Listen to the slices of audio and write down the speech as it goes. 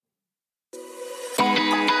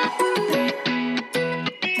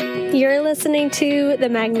You're listening to the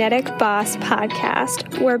Magnetic Boss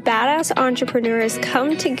Podcast, where badass entrepreneurs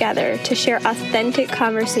come together to share authentic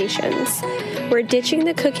conversations. We're ditching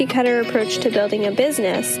the cookie-cutter approach to building a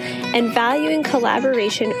business and valuing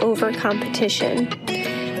collaboration over competition.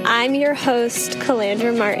 I'm your host,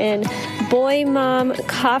 Calandra Martin, boy mom,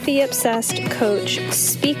 coffee-obsessed coach,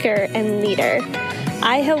 speaker, and leader.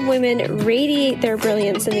 I help women radiate their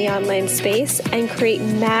brilliance in the online space and create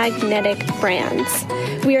magnetic brands.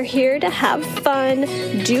 We are here to have fun,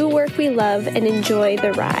 do work we love, and enjoy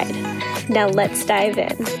the ride. Now let's dive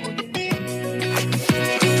in.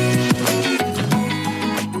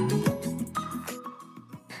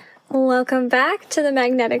 Welcome back to the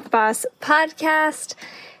Magnetic Boss Podcast.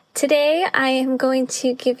 Today, I am going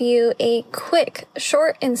to give you a quick,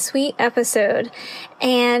 short, and sweet episode,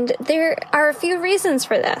 and there are a few reasons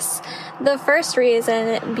for this. The first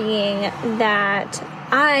reason being that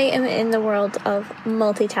I am in the world of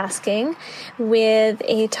multitasking with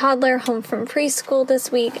a toddler home from preschool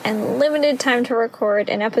this week and limited time to record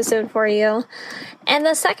an episode for you. And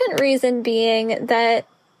the second reason being that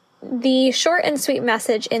the short and sweet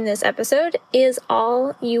message in this episode is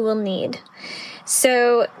all you will need.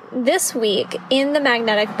 So this week in the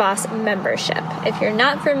Magnetic Boss membership, if you're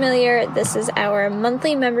not familiar, this is our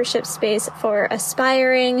monthly membership space for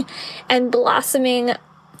aspiring and blossoming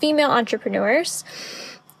female entrepreneurs.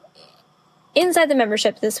 Inside the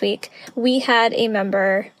membership this week, we had a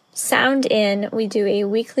member sound in. We do a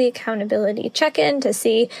weekly accountability check-in to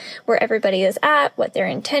see where everybody is at, what their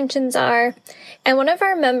intentions are. And one of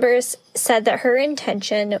our members said that her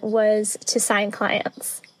intention was to sign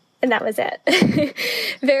clients. And that was it.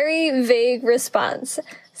 Very vague response.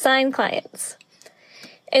 Sign clients.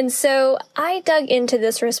 And so I dug into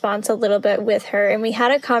this response a little bit with her, and we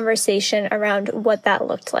had a conversation around what that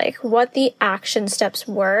looked like, what the action steps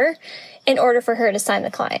were in order for her to sign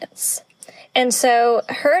the clients. And so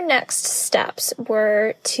her next steps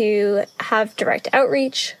were to have direct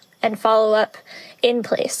outreach and follow up in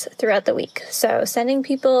place throughout the week. So sending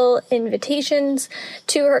people invitations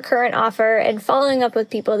to her current offer and following up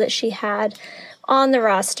with people that she had on the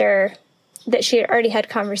roster that she had already had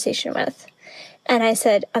conversation with. And I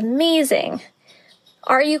said, amazing.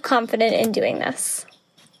 Are you confident in doing this?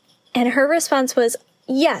 And her response was,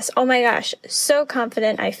 yes. Oh my gosh. So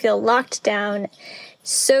confident. I feel locked down.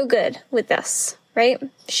 So good with this. Right?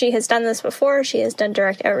 She has done this before. She has done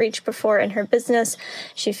direct outreach before in her business.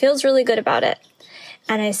 She feels really good about it.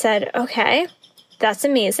 And I said, okay, that's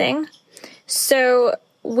amazing. So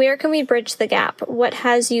where can we bridge the gap? What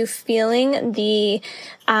has you feeling the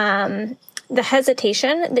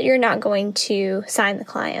hesitation that you're not going to sign the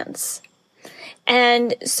clients?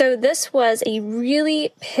 And so this was a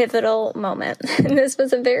really pivotal moment. And this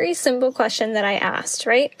was a very simple question that I asked,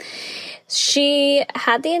 right? She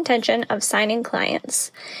had the intention of signing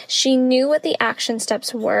clients. She knew what the action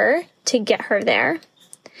steps were to get her there.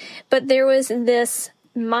 But there was this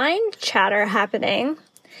mind chatter happening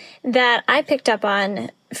that I picked up on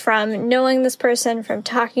from knowing this person, from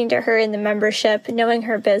talking to her in the membership, knowing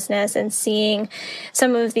her business, and seeing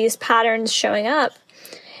some of these patterns showing up.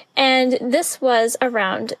 And this was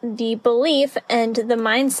around the belief and the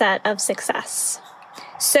mindset of success.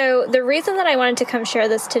 So the reason that I wanted to come share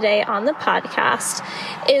this today on the podcast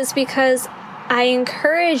is because I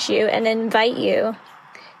encourage you and invite you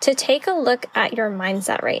to take a look at your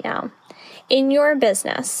mindset right now. In your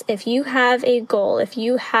business, if you have a goal, if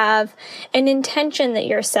you have an intention that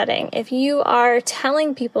you're setting, if you are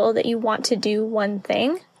telling people that you want to do one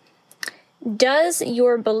thing, does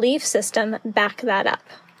your belief system back that up?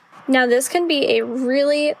 Now, this can be a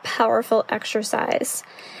really powerful exercise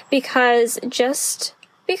because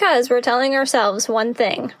we're telling ourselves one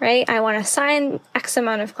thing, right? I want to sign X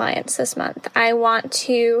amount of clients this month. I want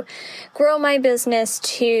to grow my business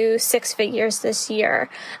to 6 figures this year.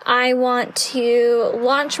 I want to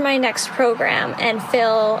launch my next program and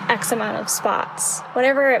fill X amount of spots,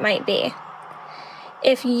 whatever it might be.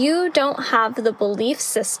 If you don't have the belief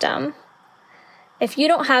system, if you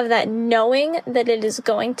don't have that knowing that it is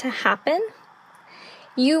going to happen,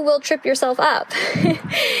 you will trip yourself up.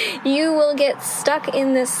 You will get stuck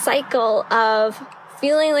in this cycle of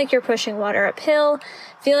feeling like you're pushing water uphill,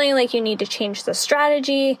 feeling like you need to change the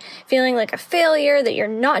strategy, feeling like a failure, that you're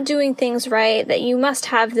not doing things right, that you must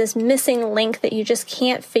have this missing link that you just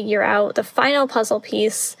can't figure out, the final puzzle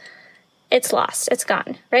piece. It's lost. It's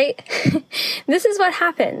gone, right? This is what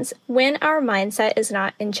happens when our mindset is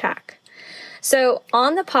not in check. So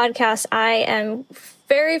on the podcast, I am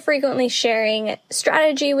very frequently sharing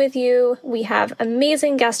strategy with you. We have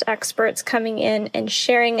amazing guest experts coming in and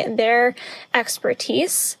sharing their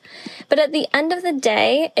expertise. But at the end of the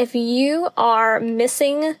day, if you are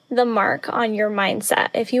missing the mark on your mindset,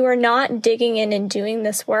 if you are not digging in and doing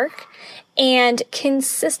this work and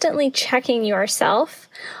consistently checking yourself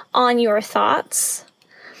on your thoughts,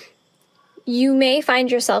 you may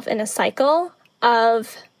find yourself in a cycle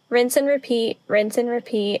of rinse and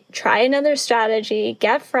repeat, try another strategy,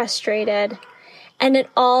 get frustrated, and it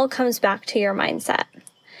all comes back to your mindset.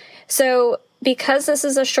 So because this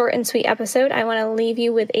is a short and sweet episode, I want to leave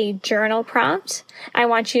you with a journal prompt. I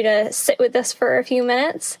want you to sit with this for a few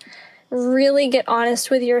minutes, really get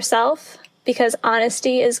honest with yourself, because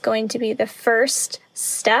honesty is going to be the first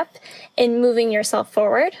step in moving yourself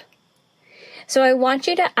forward. So I want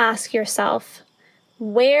you to ask yourself,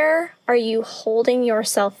 where are you holding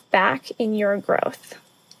yourself back in your growth?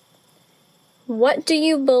 What do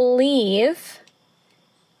you believe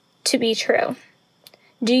to be true?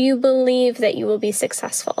 Do you believe that you will be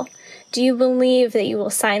successful? Do you believe that you will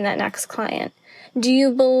sign that next client? Do you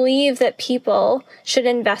believe that people should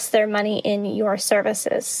invest their money in your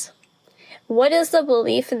services? What is the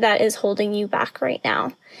belief that is holding you back right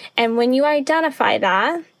now? And when you identify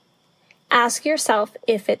that, ask yourself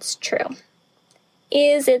if it's true.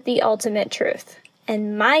 Is it the ultimate truth?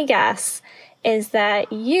 And my guess is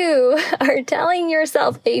that you are telling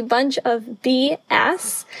yourself a bunch of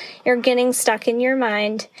BS. You're getting stuck in your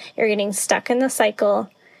mind. You're getting stuck in the cycle.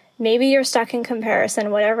 Maybe you're stuck in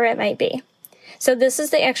comparison, whatever it might be. So this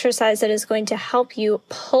is the exercise that is going to help you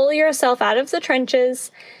pull yourself out of the trenches,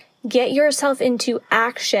 get yourself into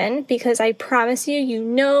action, because I promise you, you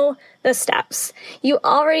know the steps. You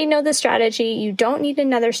already know the strategy. You don't need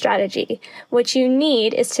another strategy. What you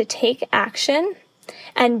need is to take action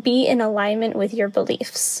and be in alignment with your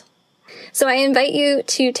beliefs. So I invite you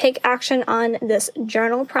to take action on this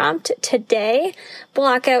journal prompt today.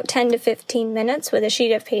 Block out 10 to 15 minutes with a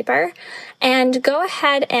sheet of paper and go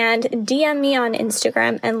ahead and DM me on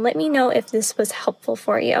Instagram and let me know if this was helpful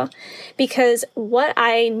for you. Because what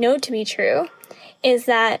I know to be true is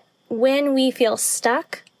that when we feel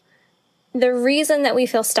stuck, the reason that we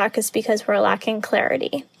feel stuck is because we're lacking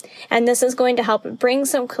clarity. And this is going to help bring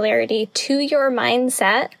some clarity to your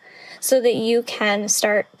mindset so that you can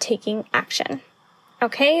start taking action.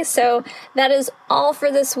 Okay, so that is all for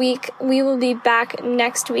this week. We will be back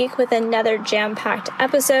next week with another jam-packed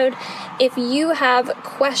episode. If you have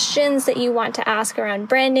questions that you want to ask around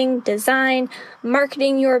branding, design,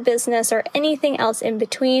 marketing your business, or anything else in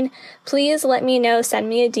between, please let me know. Send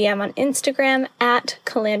me a DM on Instagram at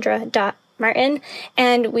calandra.martin,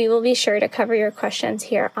 and we will be sure to cover your questions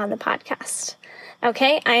here on the podcast.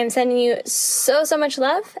 Okay, I am sending you so much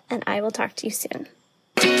love, and I will talk to you soon.